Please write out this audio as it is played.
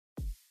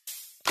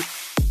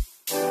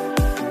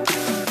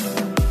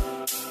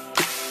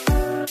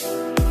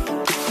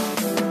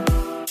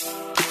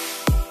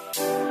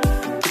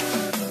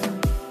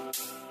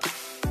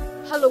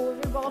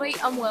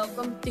and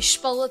welcome to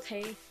Spill the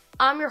Tea.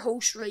 I'm your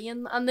host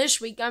Ryan, and this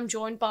week I'm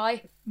joined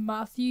by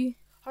Matthew.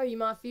 How are you,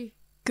 Matthew?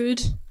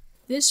 Good.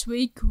 This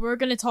week we're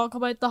going to talk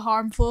about the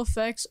harmful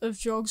effects of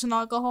drugs and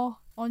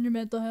alcohol on your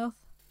mental health.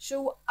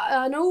 So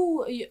I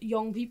know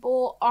young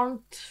people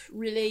aren't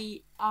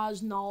really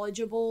as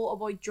knowledgeable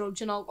about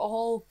drugs and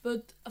alcohol,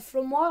 but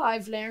from what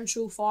I've learned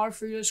so far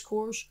through this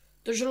course,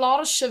 there's a lot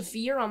of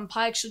severe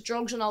impacts that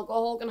drugs and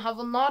alcohol can have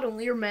on not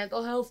only your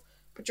mental health,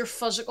 but your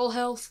physical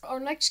health. Our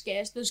next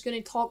guest is going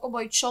to talk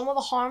about some of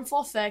the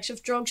harmful effects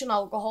of drugs and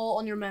alcohol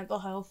on your mental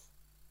health.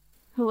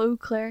 Hello,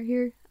 Claire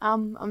here.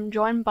 I'm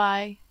joined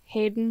by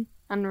Hayden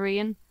and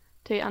Ryan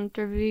to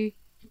interview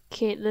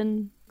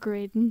Caitlin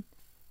Graydon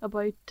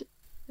about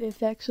the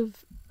effects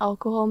of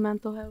alcohol on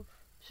mental health.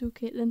 So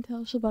Caitlin,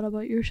 tell us a bit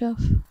about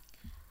yourself.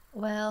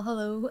 Well,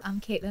 hello,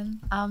 I'm Caitlin.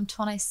 I'm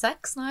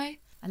 26 now.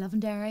 I live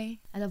in Derry.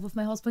 I live with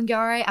my husband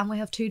Gary, and we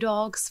have 2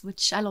 dogs,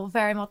 which I love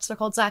very much. They're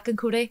called Zach and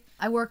Cody.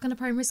 I work in a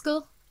primary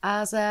school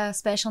as a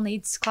special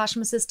needs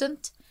classroom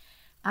assistant.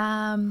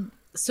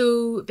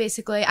 So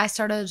basically I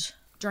started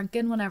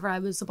drinking whenever I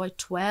was about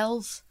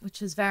 12,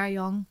 which was very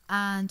young,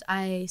 and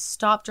I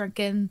stopped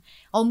drinking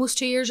almost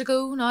 2 years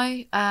ago now.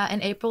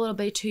 In April it'll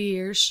be 2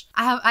 years.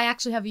 I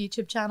actually have a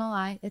YouTube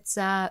channel. It's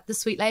The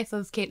Sweet Life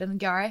of Caitlin and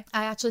Gary.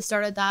 I actually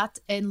started that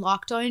in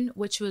lockdown,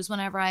 which was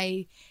whenever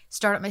I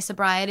started my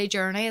sobriety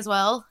journey as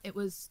well.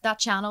 That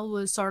channel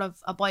was sort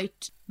of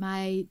about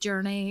my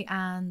journey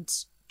and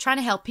trying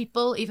to help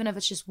people, even if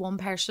it's just one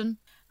person.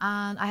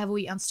 And I have a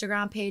wee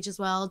Instagram page as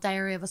well,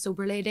 Diary of a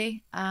Sober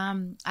Lady.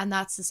 And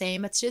that's the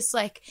same. It's just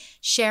like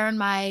sharing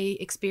my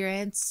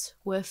experience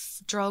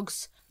with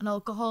drugs and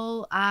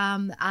alcohol,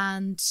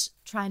 and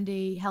trying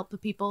to help the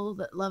people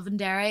that live in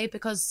Derry,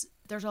 because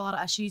there's a lot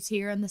of issues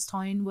here in this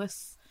town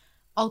with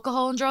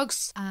alcohol and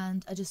drugs,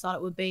 and I just thought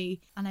it would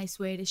be a nice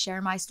way to share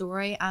my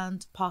story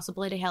and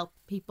possibly to help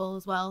people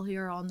as well who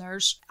are on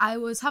theirs. I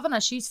was having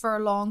issues for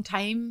a long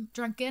time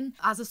drinking.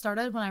 As I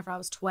started whenever I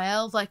was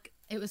 12,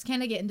 it was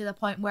kind of getting to the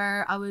point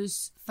where I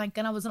was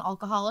thinking I was an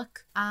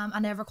alcoholic. I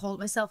never called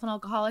myself an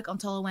alcoholic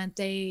until I went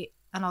to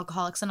an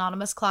Alcoholics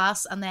Anonymous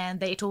class, and then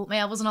they told me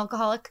I was an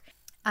alcoholic,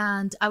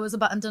 and I was a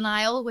bit in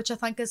denial, which I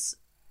think is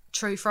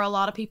true for a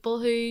lot of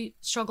people who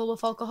struggle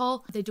with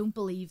alcohol. They don't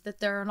believe that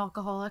they're an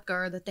alcoholic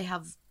or that they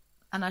have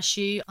an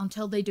issue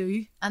until they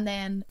do, and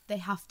then they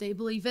have to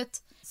believe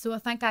it. So I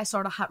think I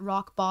sort of hit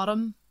rock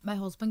bottom. My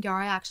husband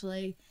Gary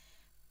actually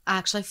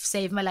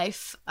saved my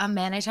life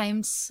many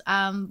times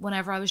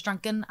whenever I was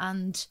drinking,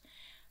 and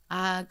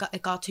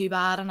it got too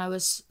bad and I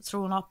was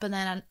throwing up, and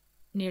then I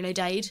nearly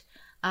died,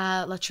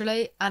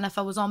 literally. And if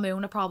I was on my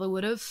own I probably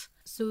would have.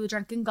 So the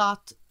drinking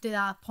got to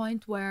that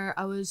point where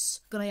I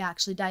was gonna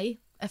actually die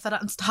if I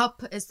didn't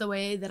stop, is the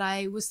way that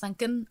I was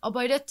thinking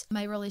about it.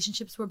 My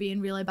relationships were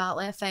being really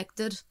badly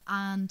affected,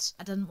 and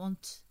I didn't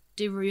want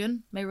to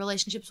ruin my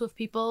relationships with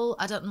people.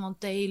 I didn't want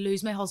to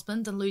lose my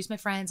husband and lose my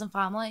friends and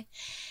family,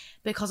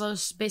 because I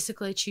was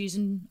basically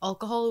choosing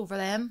alcohol over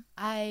them.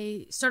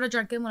 I started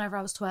drinking whenever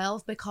I was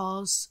 12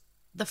 because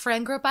the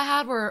friend group I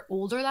had were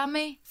older than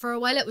me. For a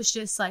while it was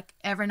just like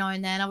every now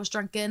and then I was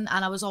drinking,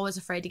 and I was always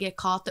afraid to get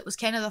caught. It was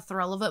kind of the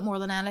thrill of it more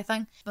than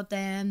anything. But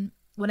then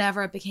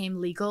whenever it became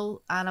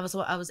legal and I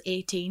was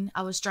 18,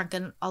 I was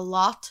drinking a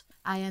lot.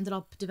 I ended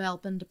up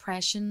developing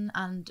depression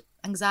and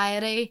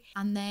anxiety,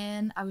 and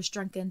then I was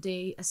drinking to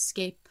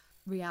escape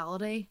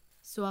reality.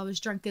 So I was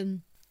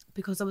drinking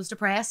because I was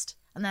depressed,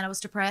 and then I was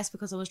depressed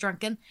because I was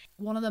drinking.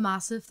 One of the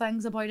massive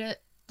things about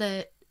it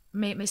that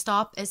made me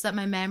stop is that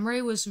my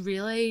memory was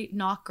really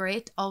not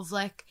great of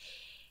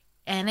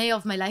any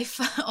of my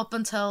life up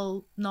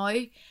until now.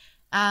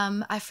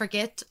 I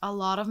forget a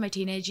lot of my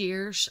teenage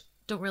years.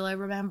 Don't really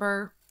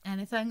remember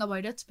anything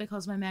about it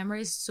because my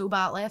memory is so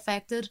badly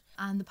affected.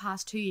 And the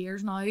past 2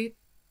 years now, I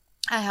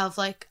have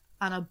an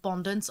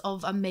abundance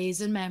of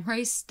amazing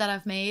memories that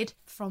I've made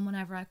from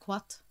whenever I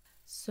quit.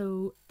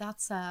 So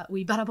that's a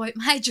wee bit about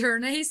my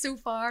journey so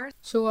far.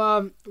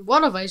 So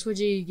what advice would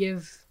you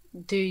give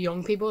to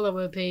young people that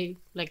would be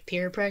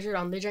peer pressure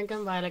on the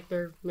drinking by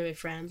their maybe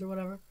friends or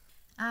whatever?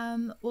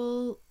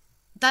 Well,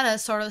 that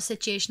is sort of the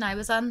situation I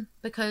was in,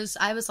 because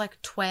I was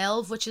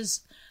 12, which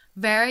is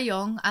very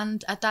young,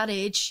 and at that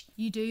age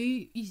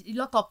you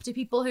look up to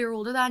people who are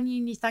older than you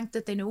and you think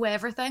that they know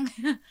everything.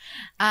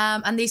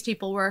 And these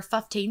people were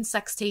 15,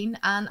 16,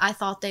 and I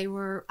thought they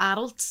were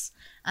adults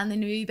and they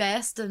knew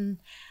best and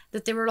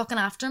that they were looking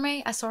after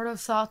me. I sort of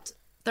thought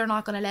they're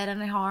not going to let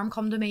any harm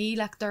come to me,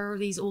 they're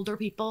these older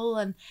people,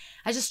 and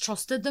I just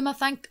trusted them, I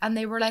think. And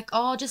they were like,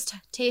 oh, just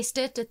taste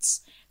it,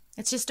 it's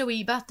just a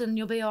wee bit and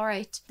you'll be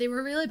alright. They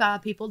were really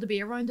bad people to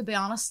be around, to be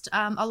honest.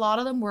 A lot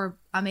of them were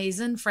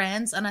amazing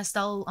friends, and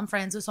I'm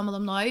friends with some of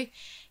them now,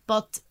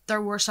 but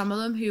there were some of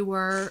them who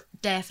were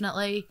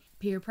definitely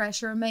peer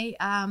pressuring me.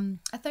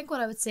 I think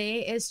what I would say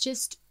is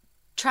just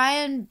try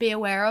and be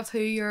aware of who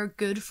your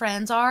good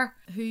friends are,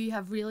 who you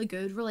have really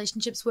good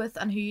relationships with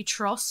and who you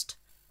trust.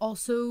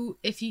 Also,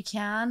 if you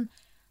can,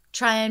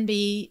 try and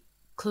be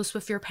close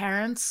with your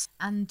parents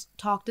and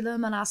talk to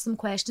them and ask them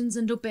questions,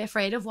 and don't be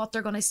afraid of what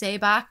they're going to say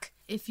back.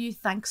 if you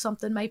think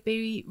something might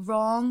be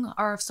wrong,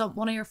 or if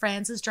one of your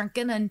friends is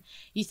drinking and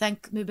you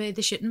think maybe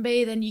they shouldn't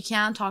be, then you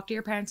can talk to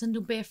your parents and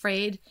don't be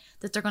afraid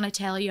that they're going to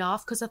tell you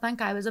off. Because I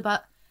think I was a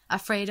bit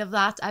afraid of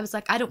that. I was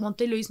like, I don't want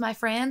to lose my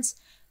friends,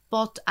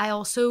 but I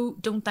also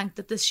don't think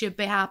that this should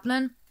be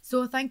happening.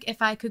 So I think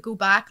if I could go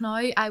back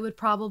now, I would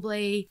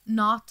probably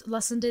not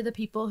listen to the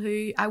people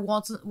who I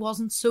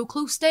wasn't so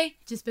close to,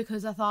 just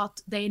because I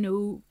thought they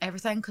know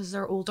everything because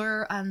they're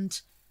older. And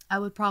I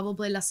would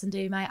probably listen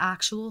to my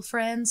actual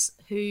friends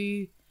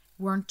who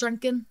weren't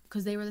drinking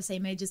because they were the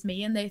same age as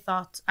me and they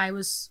thought I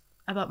was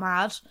a bit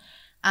mad.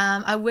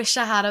 I wish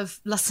I had have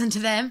listened to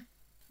them.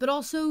 But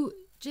also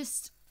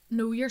just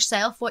know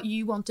yourself, what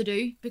you want to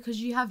do, because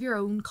you have your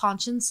own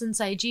conscience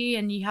inside you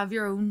and you have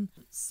your own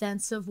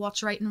sense of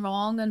what's right and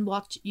wrong and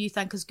what you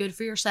think is good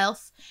for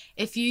yourself.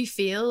 If you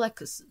feel like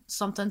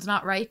something's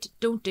not right,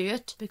 don't do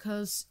it,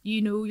 because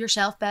you know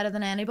yourself better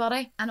than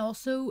anybody. And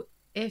also,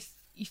 if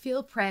you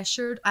feel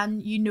pressured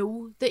and you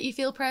know that you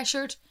feel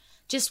pressured,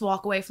 just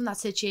walk away from that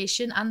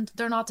situation. And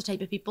they're not the type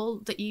of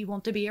people that you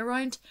want to be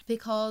around,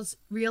 because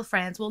real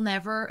friends will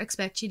never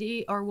expect you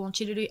to or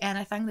want you to do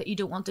anything that you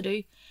don't want to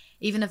do.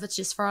 Even if it's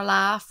just for a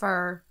laugh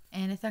or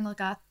anything like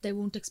that, they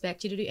won't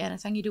expect you to do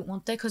anything you don't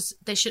want to, because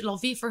they should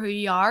love you for who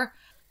you are.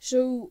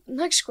 So,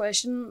 next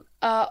question.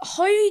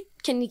 How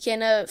can you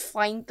kind of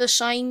find the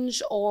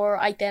signs or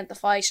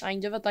identify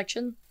signs of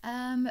addiction?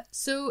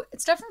 So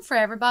it's different for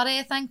everybody,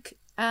 I think.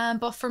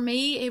 But for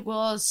me, it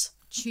was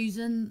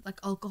choosing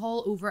like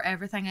alcohol over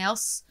everything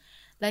else.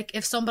 Like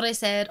if somebody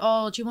said,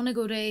 "Oh, do you want to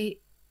go to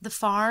the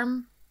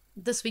farm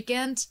this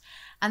weekend?"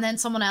 and then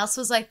someone else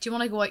was like, "Do you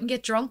want to go out and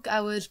get drunk?"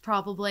 I would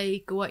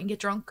probably go out and get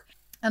drunk.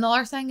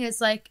 Another thing is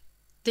like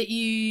that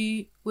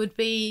you would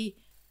be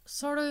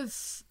sort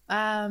of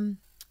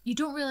you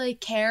don't really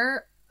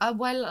care a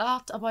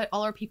lot about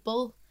other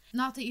people.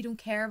 Not that you don't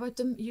care about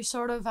them, you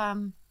sort of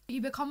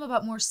you become a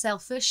bit more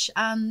selfish,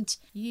 and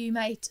you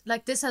might,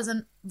 like, this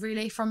isn't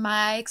really from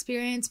my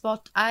experience,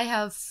 but I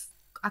have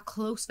a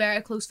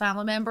very close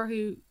family member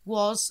who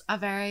was a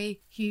very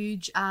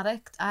huge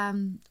addict,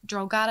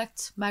 drug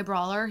addict. My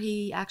brother,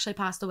 he actually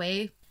passed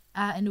away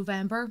in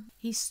November.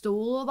 He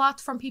stole a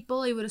lot from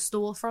people. He would have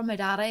stole from my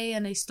daddy,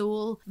 and he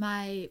stole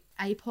my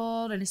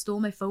iPod, and he stole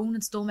my phone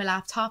and stole my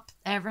laptop,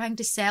 everything,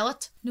 to sell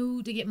it,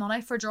 no, to get money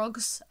for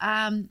drugs.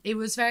 It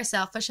was very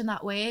selfish in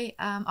that way.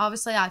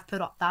 Obviously I've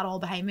put that all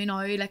behind me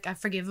now, like I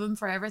forgive him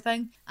for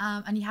everything.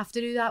 And you have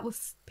to do that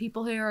with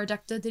people who are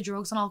addicted to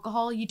drugs and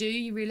alcohol.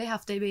 You really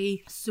have to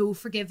be so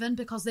forgiving,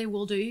 because they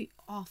will do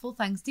awful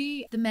things to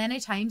you. The many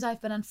times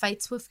I've been in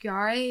fights with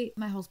Gary,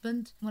 my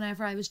husband,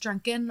 whenever I was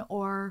drinking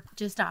or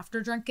just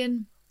after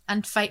drinking,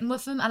 and fighting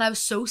with him, and I was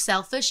so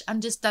selfish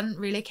and just didn't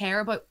really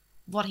care about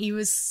what he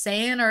was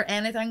saying or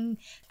anything.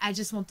 I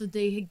just wanted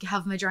to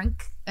have my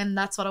drink, and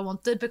that's what I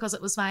wanted, because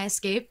it was my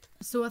escape.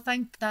 So I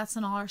think that's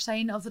another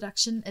sign of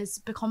addiction, is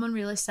becoming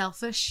really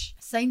selfish.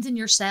 Signs in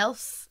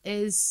yourself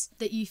is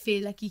that you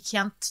feel like you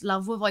can't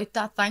live without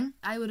that thing.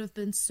 I would have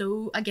been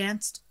so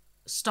against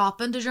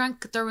stopping to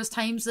drink. There was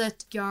times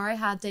that Gary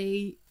had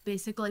to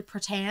basically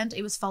pretend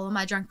he was filling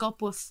my drink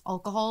up with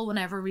alcohol,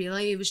 whenever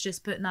really he was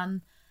just putting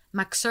in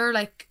mixer,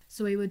 like,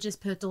 so he would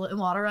just put diluted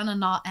water in and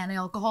not any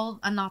alcohol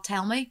and not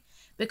tell me,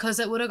 because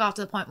it would have got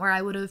to the point where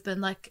I would have been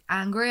like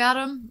angry at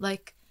him,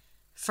 like,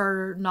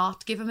 for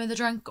not giving me the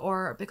drink,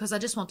 or because I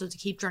just wanted to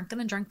keep drinking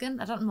and drinking.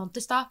 I didn't want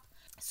to stop.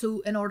 So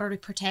in order to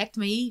protect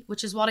me,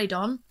 which is what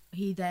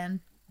he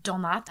then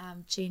done that,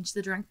 changed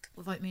the drink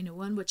without me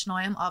knowing, which now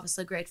I'm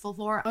obviously grateful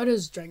for. How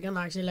does drinking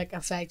actually like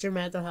affect your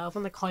mental health,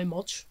 and like how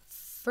much?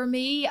 For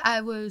me,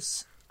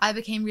 I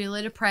became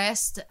really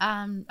depressed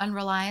and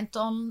reliant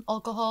on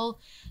alcohol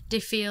to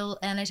feel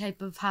any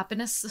type of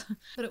happiness.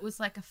 But it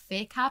was like a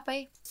fake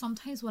happy.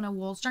 Sometimes when I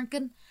was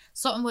drinking,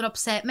 something would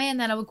upset me and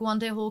then I would go on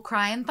to a whole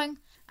crying thing.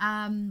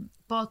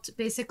 But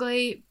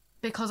basically,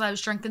 because I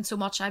was drinking so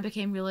much, I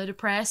became really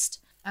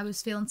depressed. I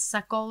was feeling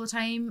sick all the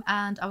time,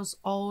 and I was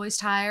always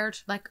tired,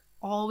 like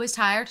always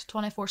tired,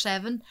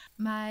 24/7.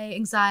 My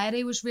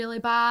anxiety was really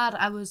bad.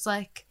 I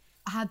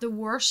had the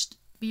worst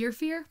beer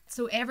fear.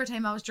 So every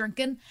time I was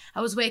drinking,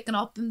 I was waking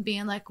up and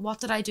being like, what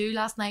did I do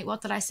last night?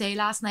 What did I say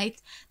last night?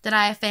 Did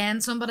I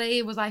offend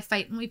somebody? Was I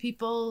fighting with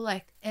people?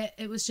 Like,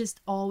 it was just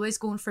always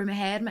going through my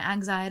head. My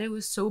anxiety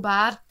was so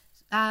bad.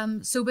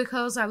 So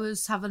because I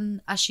was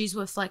having issues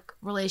with like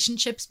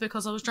relationships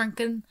because I was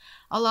drinking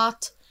a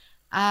lot,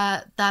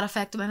 that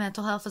affected my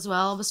mental health as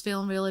well. I was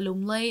feeling really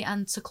lonely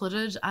and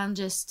secluded and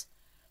just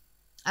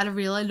at a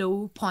really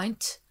low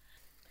point.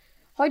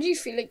 How do you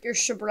feel like your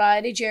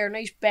sobriety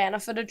journey's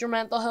benefited your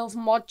mental health,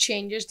 and what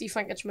changes do you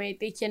think it's made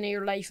to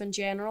your life in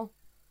general?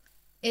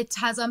 It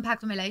has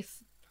impacted my life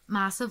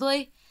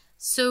massively.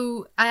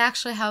 So I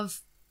actually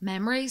have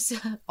memories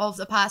of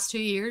the past 2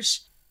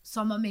 years,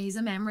 some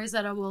amazing memories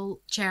that I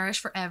will cherish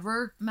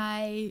forever.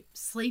 My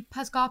sleep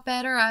has got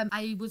better.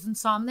 I was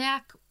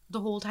insomniac the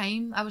whole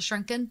time I was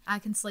drinking. I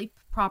can sleep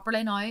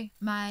properly now.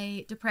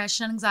 My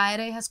depression and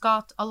anxiety has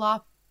got a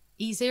lot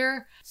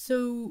easier.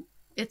 So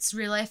It's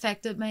really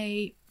affected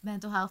my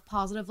mental health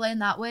positively in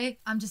that way.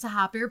 I'm just a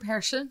happier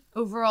person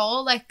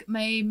overall. Like,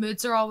 my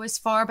moods are always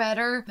far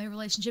better, my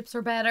relationships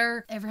are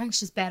better, everything's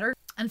just better.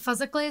 And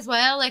physically as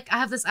well, like, I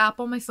have this app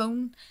on my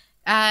phone.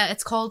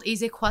 It's called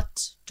Easy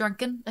Quit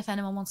Drinking, if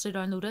anyone wants to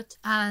download it.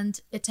 And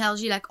it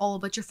tells you like all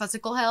about your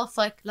physical health.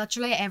 Like,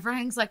 literally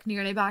everything's like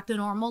nearly back to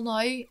normal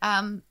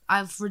now.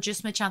 I've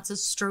reduced my chances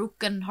of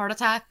stroke and heart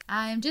attack.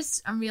 I'm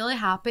really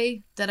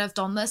happy that I've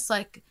done this.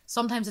 Like,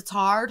 sometimes it's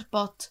hard,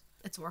 but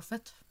it's worth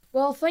it.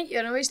 Well, thank you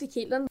anyways to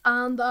Caitlin,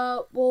 and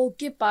we'll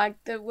get back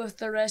with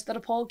the rest of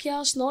the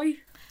podcast now.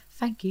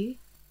 Thank you.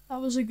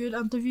 That was a good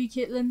interview,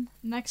 Caitlin.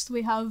 Next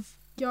we have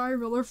Gary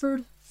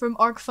Rutherford from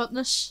Arc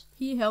Fitness.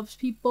 He helps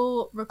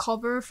people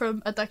recover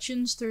from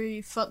addictions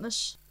through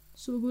fitness.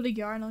 So we'll go to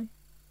Gary now.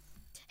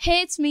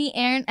 Hey, it's me,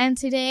 Erin, and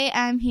today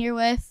I'm here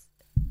with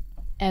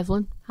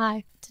Evelyn.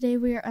 Hi. Today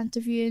we are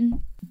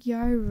interviewing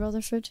Gary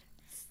Rutherford,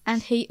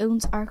 and he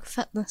owns Arc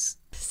Fitness.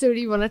 So do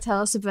you want to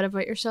tell us a bit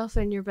about yourself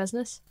and your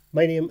business?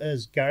 My name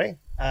is Gary.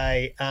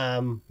 I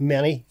am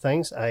many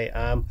things. I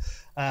am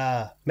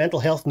a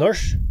mental health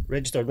nurse,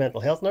 registered mental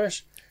health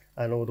nurse.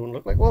 I know I don't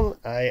look like one.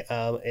 I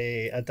am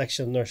a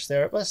addiction nurse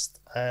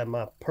therapist. I'm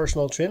a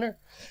personal trainer,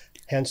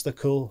 hence the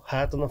cool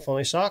hat and the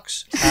funny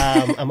socks.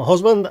 I'm a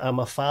husband, I'm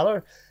a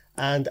father,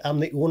 and I'm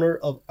the owner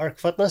of Arc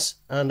Fitness.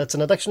 And it's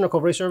an addiction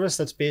recovery service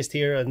that's based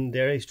here in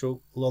Derry,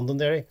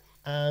 Londonderry.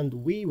 And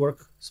we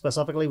work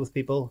specifically with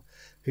people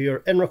who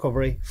are in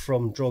recovery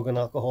from drug and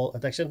alcohol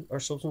addiction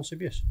or substance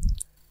abuse.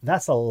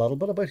 That's a little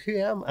bit about who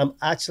I am. I'm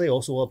actually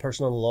also a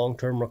person in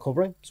long-term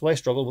recovery. So I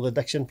struggled with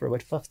addiction for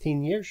about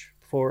 15 years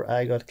before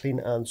I got clean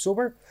and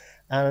sober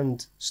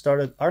and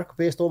started ARC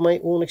based on my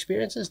own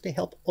experiences to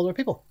help other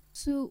people.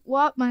 So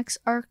what makes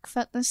Arc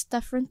Fitness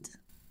different?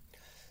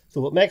 So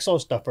what makes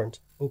us different?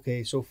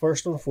 Okay, so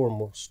first and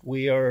foremost,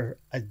 we are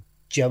a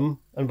gym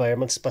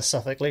environment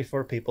specifically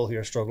for people who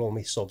are struggling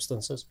with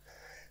substances.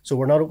 So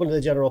we're not open to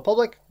the general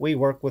public. We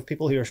work with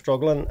people who are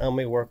struggling, and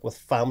we work with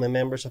family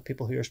members of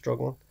people who are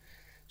struggling.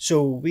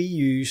 So we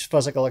use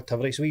physical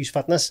activity. So we use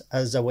fitness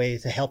as a way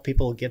to help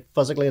people get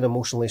physically and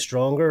emotionally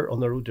stronger on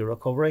the road to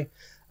recovery,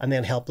 and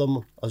then help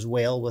them as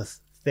well with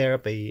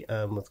therapy,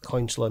 with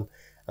counselling,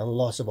 and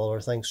lots of other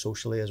things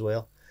socially as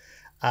well.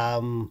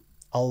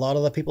 A lot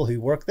of the people who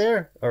work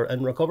there are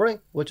in recovery,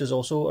 which is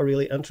also a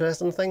really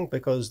interesting thing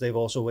because they've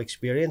also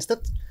experienced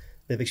it.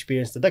 They've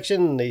experienced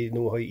addiction. They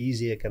know how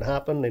easy it can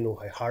happen. They know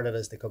how hard it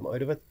is to come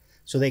out of it.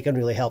 So they can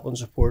really help and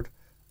support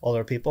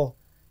other people.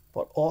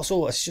 But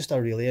also, it's just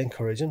a really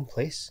encouraging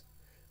place.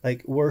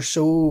 Like, we're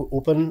so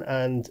open,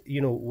 and,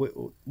 you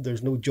know,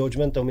 there's no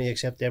judgment, and we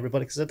accept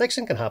everybody, because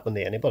addiction can happen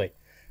to anybody.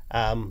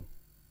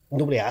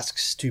 Nobody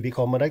asks to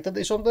become addicted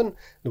to something.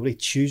 Nobody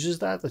chooses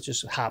that. It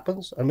just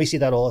happens. And we see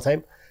that all the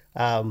time.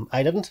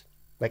 I didn't.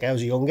 Like, I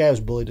was a young guy, I was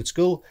bullied at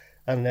school,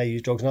 and I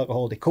used drugs and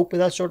alcohol to cope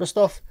with that sort of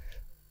stuff.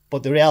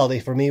 But the reality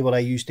for me, what I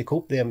used to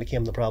cope then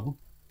became the problem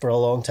for a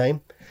long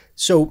time.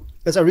 So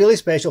it's a really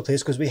special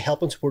place because we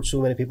help and support so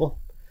many people.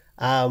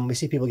 We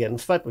see people getting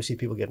fit, we see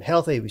people getting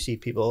healthy, we see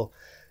people,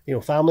 you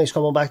know, families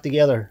coming back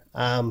together.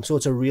 So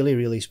it's a really,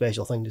 really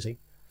special thing to see.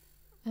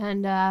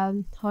 And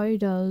how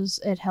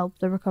does it help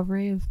the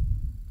recovery of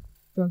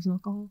drugs and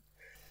alcohol?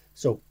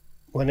 So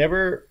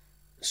whenever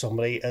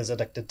somebody is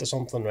addicted to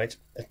something, right,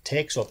 it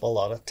takes up a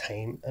lot of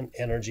time and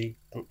energy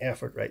and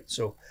effort, right?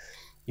 So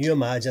you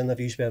imagine if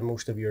you spend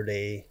most of your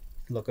day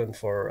looking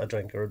for a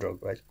drink or a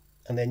drug, right,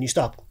 and then you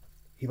stop,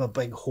 you have a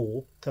big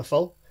hole to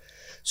fill.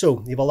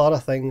 So you have a lot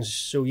of things,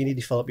 so you need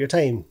to fill up your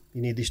time.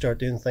 You need to start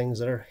doing things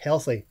that are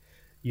healthy.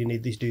 You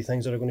need to do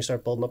things that are going to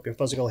start building up your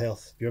physical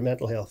health, your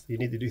mental health. You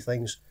need to do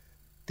things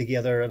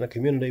together in a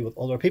community with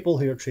other people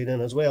who are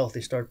treating as well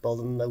to start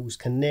building those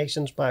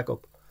connections back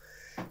up.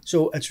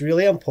 So it's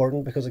really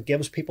important because it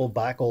gives people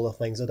back all the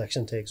things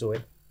addiction takes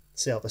away.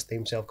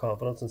 Self-esteem,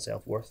 self-confidence, and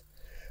self-worth.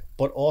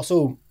 But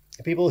also,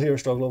 people who are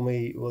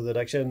struggling with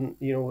addiction,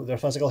 you know, their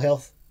physical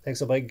health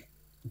takes a big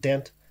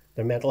dent.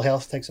 Their mental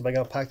health takes a big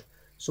impact.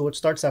 So it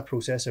starts that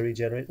process of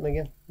regenerating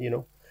again, you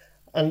know.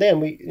 And then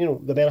we, you know,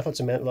 the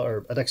benefits of mental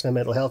or addiction and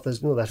mental health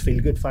is, you know, that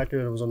feel-good factor.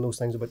 There was on those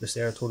things about the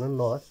serotonin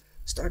and all that.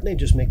 Starting to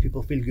just make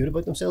people feel good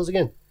about themselves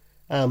again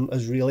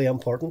is really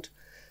important.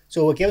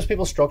 So it gives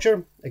people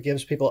structure. It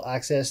gives people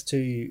access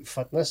to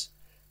fitness.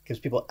 It gives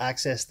people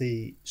access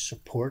to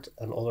support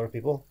and other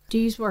people. Do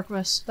you work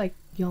with like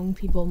young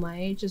people my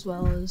age as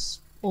well as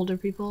older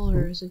people,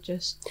 or is it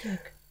just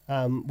like...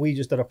 We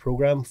just did a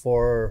program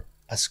for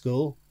a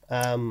school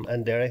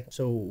in Derry.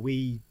 So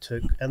we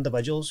took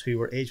individuals who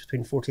were aged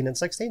between 14 and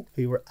 16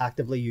 who were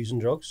actively using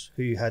drugs,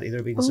 who had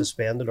either been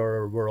suspended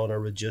or were on a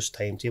reduced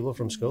timetable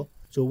from school.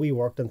 So we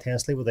worked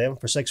intensely with them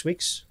for 6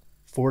 weeks,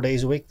 4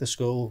 days a week. The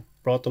school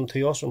brought them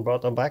to us and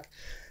brought them back.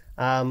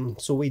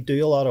 So we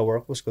do a lot of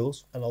work with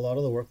schools, and a lot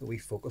of the work that we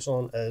focus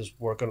on is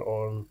working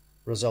on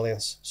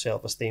resilience,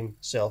 self-esteem,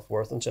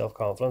 self-worth, and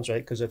self-confidence,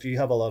 right? Because if you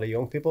have a lot of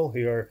young people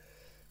who are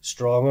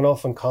strong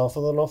enough and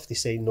confident enough to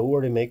say no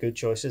or to make good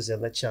choices,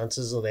 then the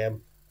chances of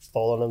them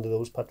falling into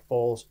those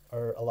pitfalls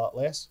are a lot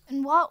less.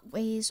 In what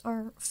ways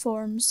or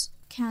forms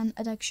can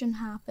addiction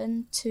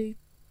happen to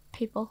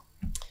people?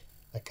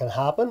 It can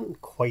happen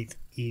quite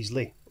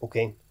easily.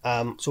 Okay.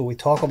 So we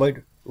talk about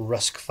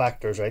risk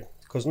factors, right?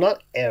 Because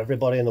not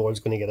everybody in the world is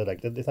going to get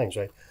addicted to things,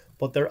 right?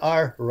 But there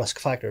are risk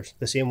factors,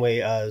 the same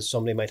way as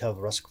somebody might have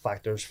risk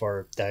factors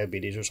for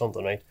diabetes or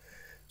something, right?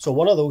 So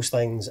one of those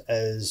things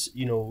is,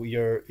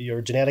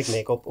 your genetic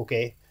makeup,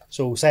 okay?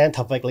 So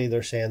scientifically,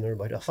 they're saying there's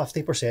about a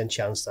 50%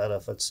 chance that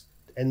if it's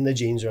in the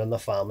genes or in the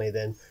family,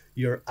 then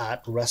you're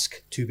at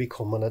risk to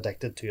becoming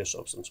addicted to a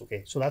substance,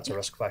 okay? So that's a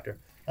risk factor.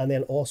 And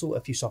then also,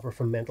 if you suffer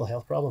from mental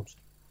health problems,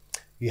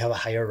 you have a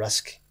higher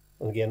risk,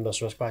 and again,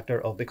 this risk factor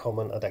of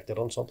becoming addicted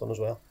on something as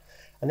well.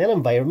 And then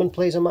environment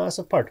plays a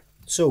massive part.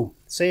 So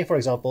say, for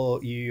example,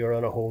 you're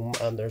in a home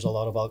and there's a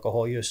lot of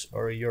alcohol use,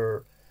 or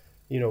you're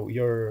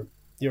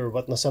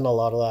witnessing a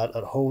lot of that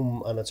at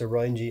home, and it's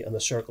around you, and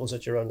the circles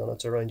that you're in and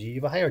it's around you, you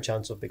have a higher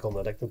chance of becoming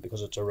addicted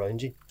because it's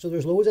around you. So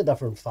there's loads of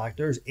different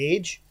factors.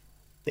 Age,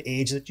 the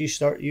age that you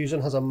start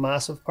using has a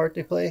massive part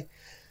to play.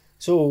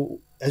 So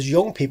as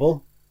young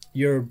people,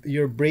 your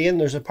brain,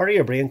 there's a part of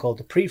your brain called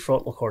the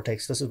prefrontal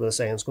cortex. This is where the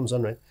science comes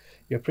in, right?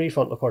 Your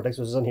prefrontal cortex,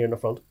 which is in here in the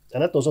front,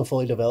 and it doesn't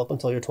fully develop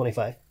until you're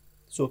 25.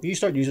 So if you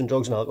start using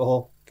drugs and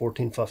alcohol,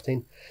 14,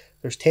 15,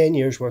 there's 10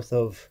 years worth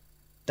of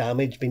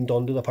damage being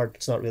done to the part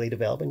that's not really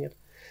developing yet.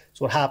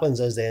 So what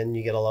happens is then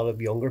you get a lot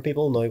of younger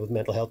people now with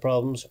mental health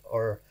problems,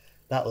 or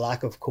that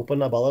lack of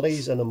coping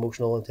abilities and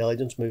emotional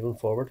intelligence moving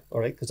forward, all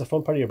right? Because the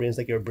front part of your brain is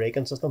like your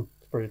braking system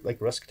for like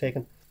risk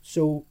taking.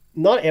 So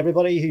not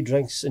everybody who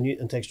drinks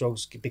and takes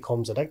drugs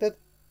becomes addicted,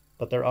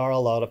 but there are a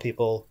lot of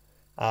people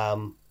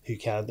who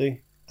can do.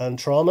 And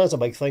trauma is a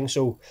big thing.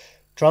 So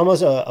trauma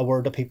is a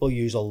word that people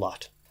use a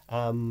lot.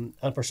 And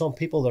for some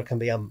people, there can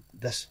be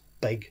this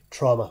big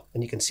trauma,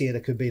 and you can see it.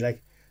 It could be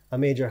like a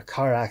major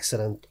car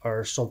accident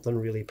or something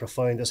really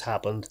profound has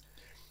happened.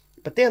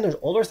 But then there's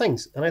other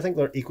things, and I think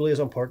they're equally as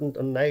important.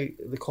 And now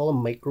they call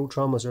them micro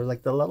traumas. They're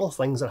like the little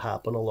things that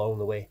happen along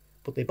the way,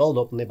 but they build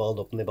up and they build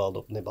up and they build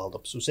up and they build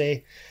up. So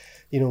say,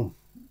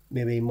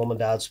 maybe mum and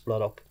dad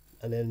split up,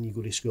 and then you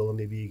go to school and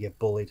maybe you get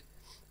bullied,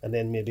 and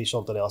then maybe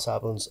something else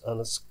happens, and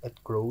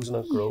it grows and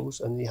it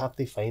grows, and you have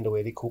to find a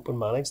way to cope and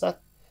manage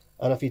that.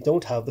 And if you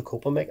don't have the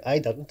coping I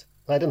didn't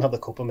have the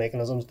coping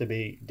mechanisms to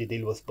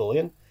deal with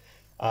bullying,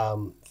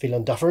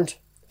 feeling different,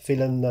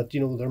 feeling that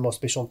there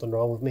must be something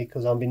wrong with me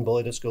because I'm being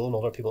bullied at school and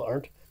other people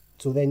aren't.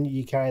 So then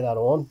you carry that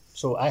on.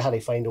 So I had to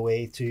find a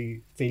way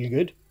to feel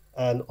good,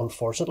 and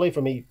unfortunately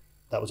for me,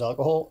 that was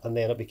alcohol, and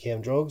then it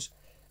became drugs,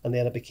 and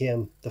then it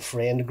became the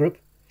friend group.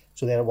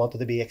 So then I wanted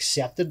to be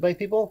accepted by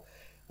people,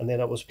 and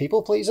then it was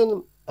people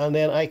pleasing, and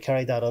then I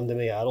carried that into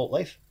my adult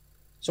life.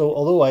 So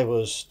although I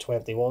was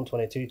 21,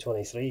 22,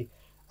 23,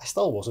 I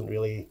still wasn't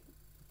really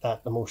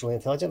that emotionally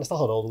intelligent. I still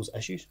had all those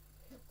issues.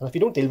 And if you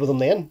don't deal with them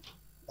then,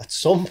 at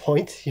some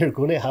point you're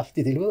going to have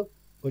to deal with them,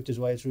 which is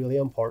why it's really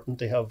important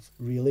to have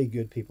really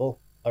good people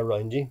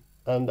around you.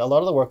 And a lot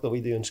of the work that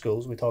we do in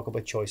schools, we talk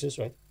about choices,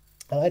 right?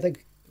 And I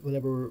think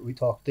whenever we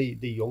talk to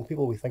the young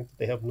people, we think that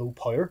they have no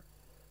power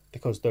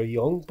because they're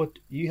young, but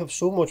you have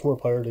so much more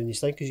power than you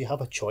think because you have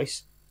a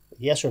choice.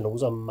 Yes or no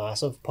is a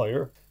massive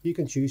power. You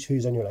can choose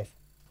who's in your life.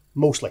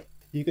 Mostly.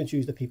 You can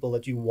choose the people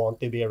that you want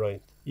to be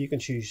around. You can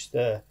choose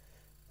to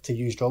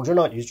use drugs or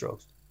not use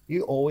drugs.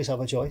 You always have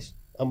a choice.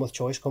 And with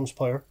choice comes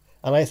power.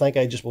 And I think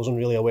I just wasn't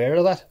really aware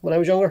of that when I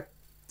was younger.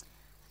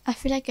 I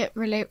feel like it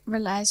really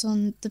relies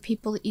on the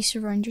people that you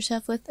surround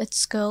yourself with at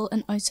school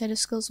and outside of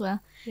school as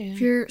well. Yeah.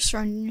 If you're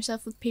surrounding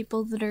yourself with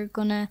people that are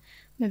going to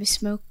maybe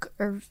smoke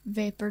or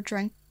vape or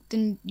drink,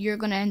 then you're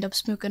going to end up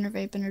smoking or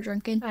vaping or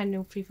drinking. I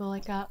know people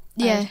like that.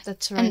 Yeah.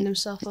 That surround And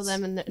themselves with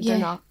them, and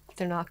yeah.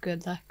 they're not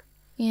good. Like,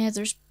 Yeah,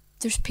 there's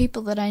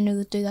people that I know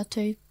that do that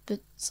too, but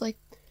it's like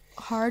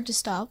hard to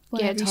stop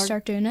whenever it's you hard.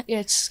 start doing it. yeah,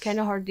 it's kind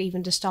of hard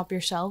even to stop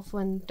yourself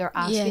when they're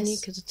asking you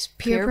Yes. because it's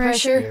Peer peer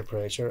pressure. Peer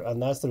pressure.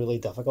 And that's the really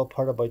difficult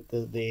part about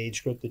the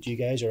age group that you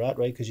guys are at,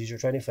 right? Because you're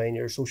trying to find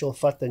your social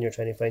fit, and you're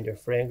trying to find your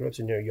friend groups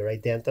and your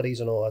identities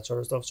and all that sort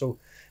of stuff. So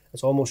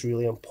it's almost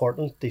really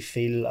important to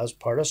feel as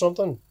part of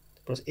something,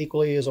 but it's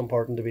equally as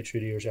important to be true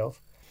to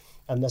yourself.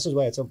 And this is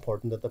why it's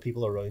important that the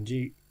people around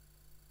you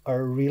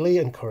are really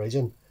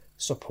encouraging,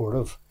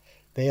 supportive.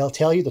 They'll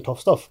tell you the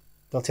tough stuff.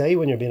 They'll tell you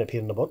when you're being a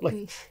pain in the butt.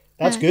 Like,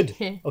 that's good.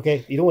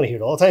 Okay, you don't want to hear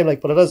it all the time,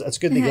 like, but it's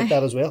good to get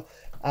that as well.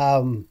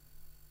 And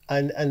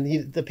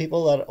the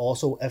people that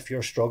also, if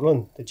you're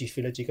struggling, that you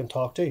feel that you can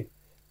talk to,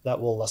 that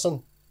will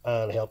listen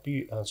and help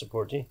you and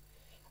support you.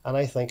 And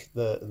I think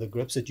the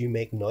groups that you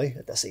make now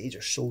at this age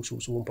are so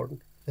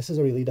important. This is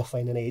a really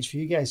defining age for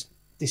you guys.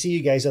 To see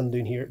you guys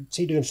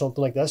doing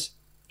something like this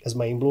is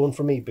mind blowing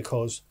for me,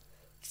 because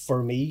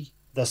for me,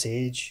 this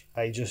age,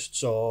 I just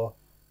saw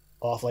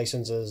off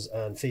licenses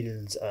and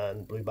fields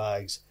and blue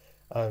bags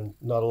and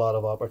not a lot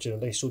of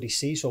opportunity. So to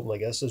see something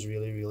like this is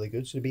really, really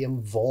good. So to be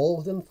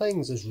involved in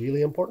things is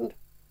really important.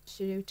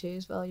 studio too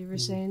as well. You were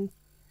saying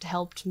it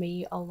helped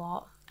me a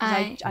lot.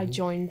 'Cause I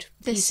joined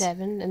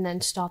P7 and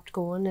then stopped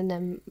going, and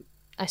then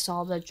I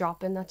saw the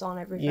drop-in that's on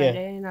every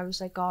Friday, and I was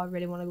like, oh, I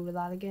really want to go to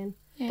that again.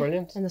 Yeah.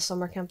 Brilliant. In the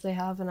summer camp they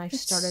have, and I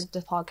started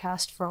the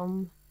podcast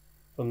from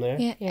from there.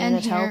 Yeah, Yeah, and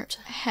and it here helped.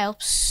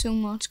 helps so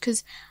much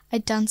because I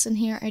dance in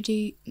here, I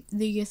do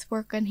the youth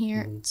work in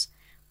here. Mhm. It's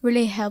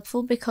really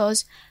helpful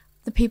because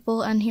the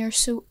people in here are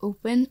so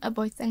open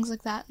about things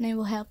like that, and they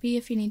will help you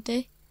if you need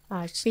to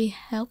It's, be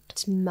helped.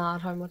 it's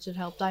mad how much it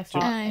helped. I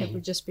thought Aye. it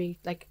would just be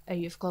like a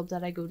youth club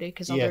that I go to,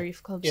 because Yeah, other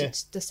youth clubs, yeah.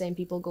 it's the same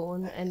people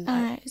going, and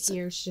Aye, it's-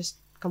 here's just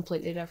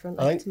completely different.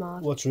 I Like, think it's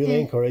mad. what's really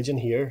Yeah. encouraging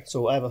here,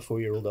 so I have a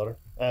 4-year-old daughter,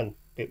 and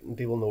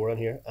people know her in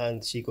here,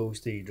 and she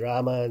goes to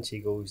drama and she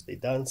goes to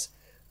dance,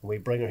 and we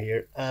bring her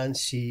here, and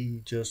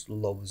she just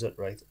loves it,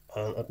 right?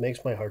 And it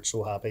makes my heart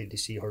so happy to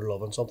see her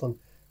loving something,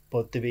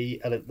 but to be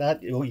at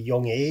that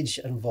young age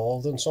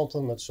involved in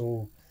something that's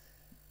so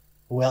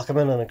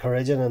welcoming and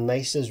encouraging and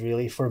nice is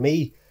really, for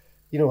me,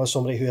 as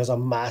somebody who has a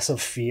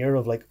massive fear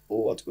of like,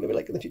 oh, what's going to be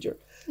like in the future,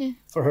 Yeah.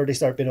 for her to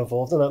start being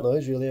involved in that now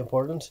is really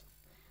important.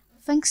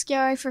 Thanks,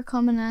 Gary, for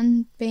coming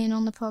in, being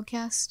on the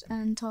podcast,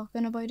 and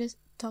talking about the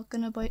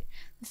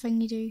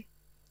thing you do.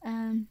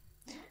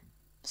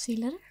 See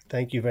you later.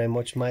 Thank you very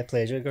much. My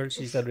pleasure, girls.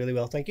 She's done really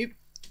well. Thank you.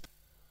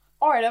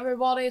 Alright,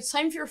 everybody, it's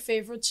time for your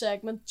favourite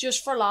segment,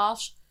 Just for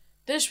Laughs.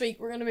 This week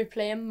we're going to be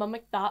playing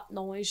Mimic That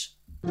Noise.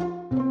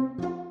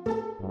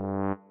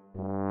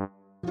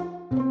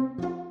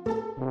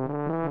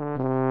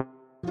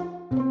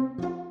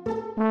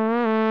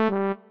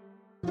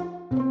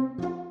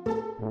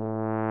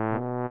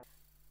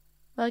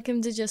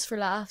 Welcome to Just for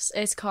Laughs.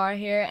 It's Cara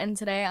here, and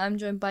today I'm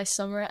joined by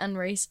Summer and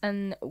Reese,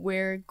 and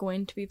we're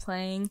going to be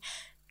playing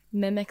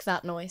Mimic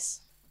That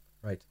Noise.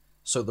 Right.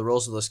 So the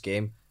rules of this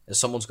game is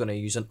someone's going to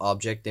use an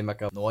object, they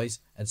make a noise,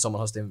 and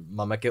someone has to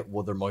mimic it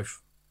with their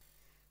mouth.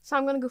 So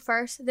I'm going to go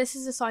first. This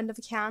is the sound of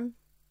a can.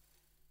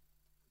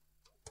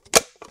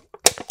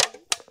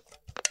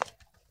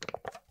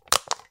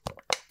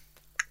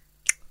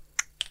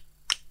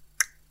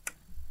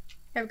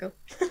 There we go.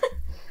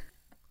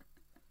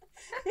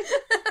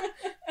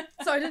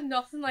 Sounded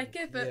nothing like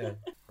it, but Yeah.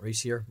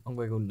 Reese here. I'm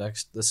going to go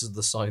next. This is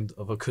the sound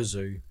of a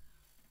kazoo.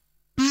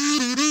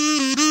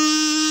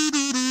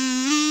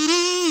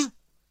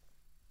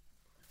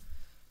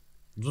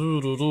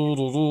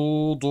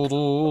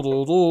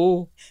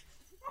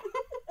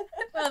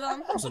 well done.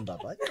 That wasn't that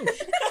bad.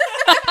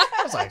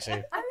 That was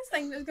actually. I was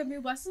thinking it was going to be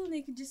a whistle and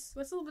you could just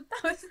whistle, but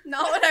that was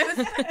not what I was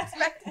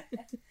expecting.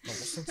 That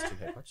wasn't too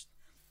high pitched.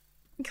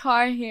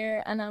 Cara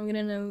here, and I'm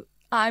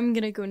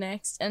gonna go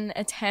next and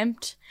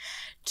attempt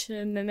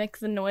to mimic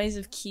the noise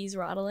of keys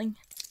rattling.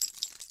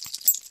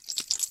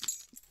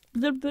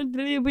 That's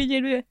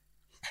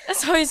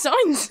how it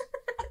sounds.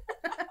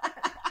 I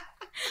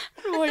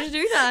don't know how to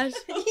do that.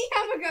 You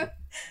have a go.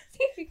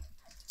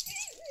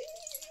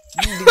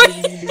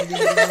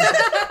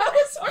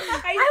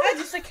 I would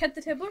just like hit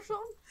the table or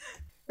something.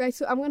 Right,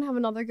 so I'm going to have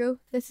another go.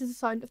 This is the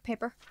sound of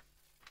paper.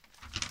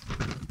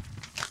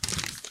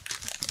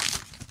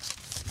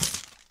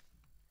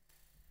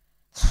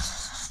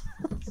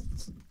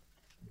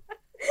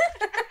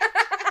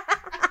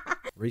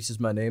 Reese is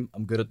my name.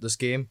 I'm good at this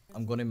game.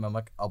 I'm going to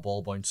mimic a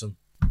ball bouncing.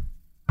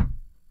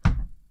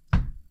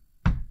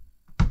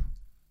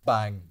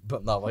 Bang,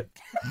 but not like.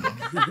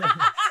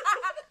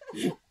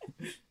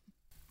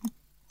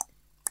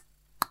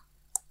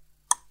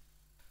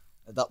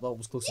 That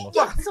was close enough.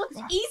 Yeah, so it's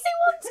easy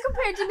ones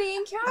compared to me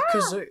and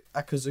Cara.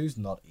 A kazoo's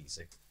not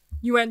easy.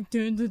 You went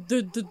dun, dun,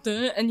 dun, dun,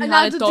 dun, and you And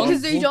had that's it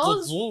what the done. kazoo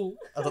does.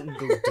 I didn't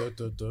go duh,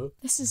 duh, duh.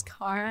 This is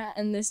Cara,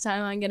 and this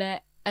time I'm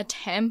gonna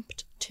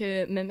attempt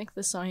to mimic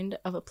the sound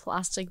of a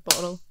plastic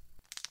bottle.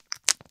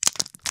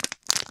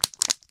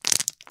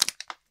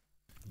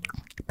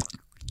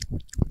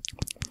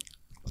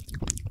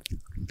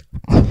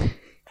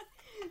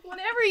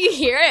 Whenever you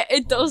hear it,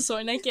 it does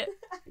sound like it.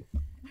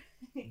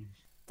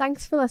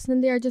 Thanks for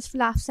listening to our Just for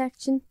Laugh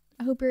section.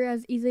 I hope you're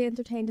as easily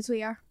entertained as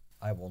we are.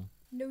 I won.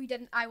 No, you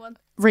didn't. I won.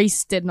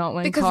 Reese did not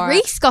win. Because Cara.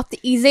 Reese got the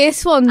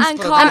easiest ones. And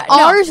Cara,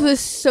 ours was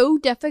so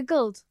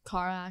difficult.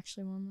 Cara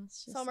actually won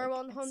this. just Summer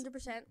like-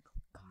 100%.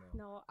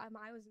 No, I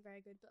wasn't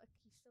very good, but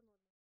he still won.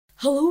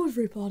 Hello,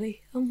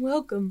 everybody, and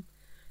welcome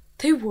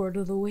to Word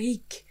of the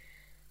Week.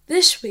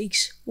 This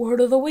week's Word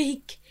of the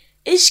Week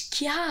is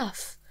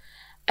gaff.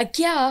 A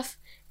gaff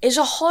is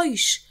a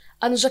house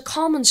and is a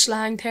common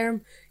slang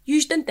term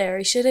used in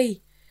Derry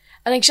City.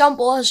 An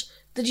example is,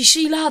 did you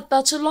see, lad,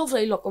 that's a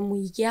lovely looking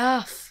wee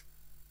gaff.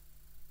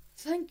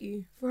 Thank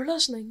you for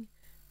listening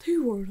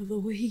to Word of the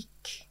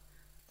Week.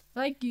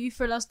 Thank you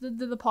for listening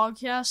to the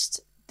podcast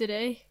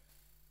today.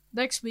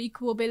 Next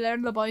week we'll be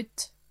learning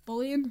about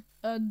bullying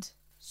and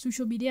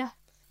social media.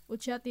 We'll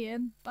chat at the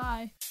end.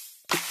 Bye.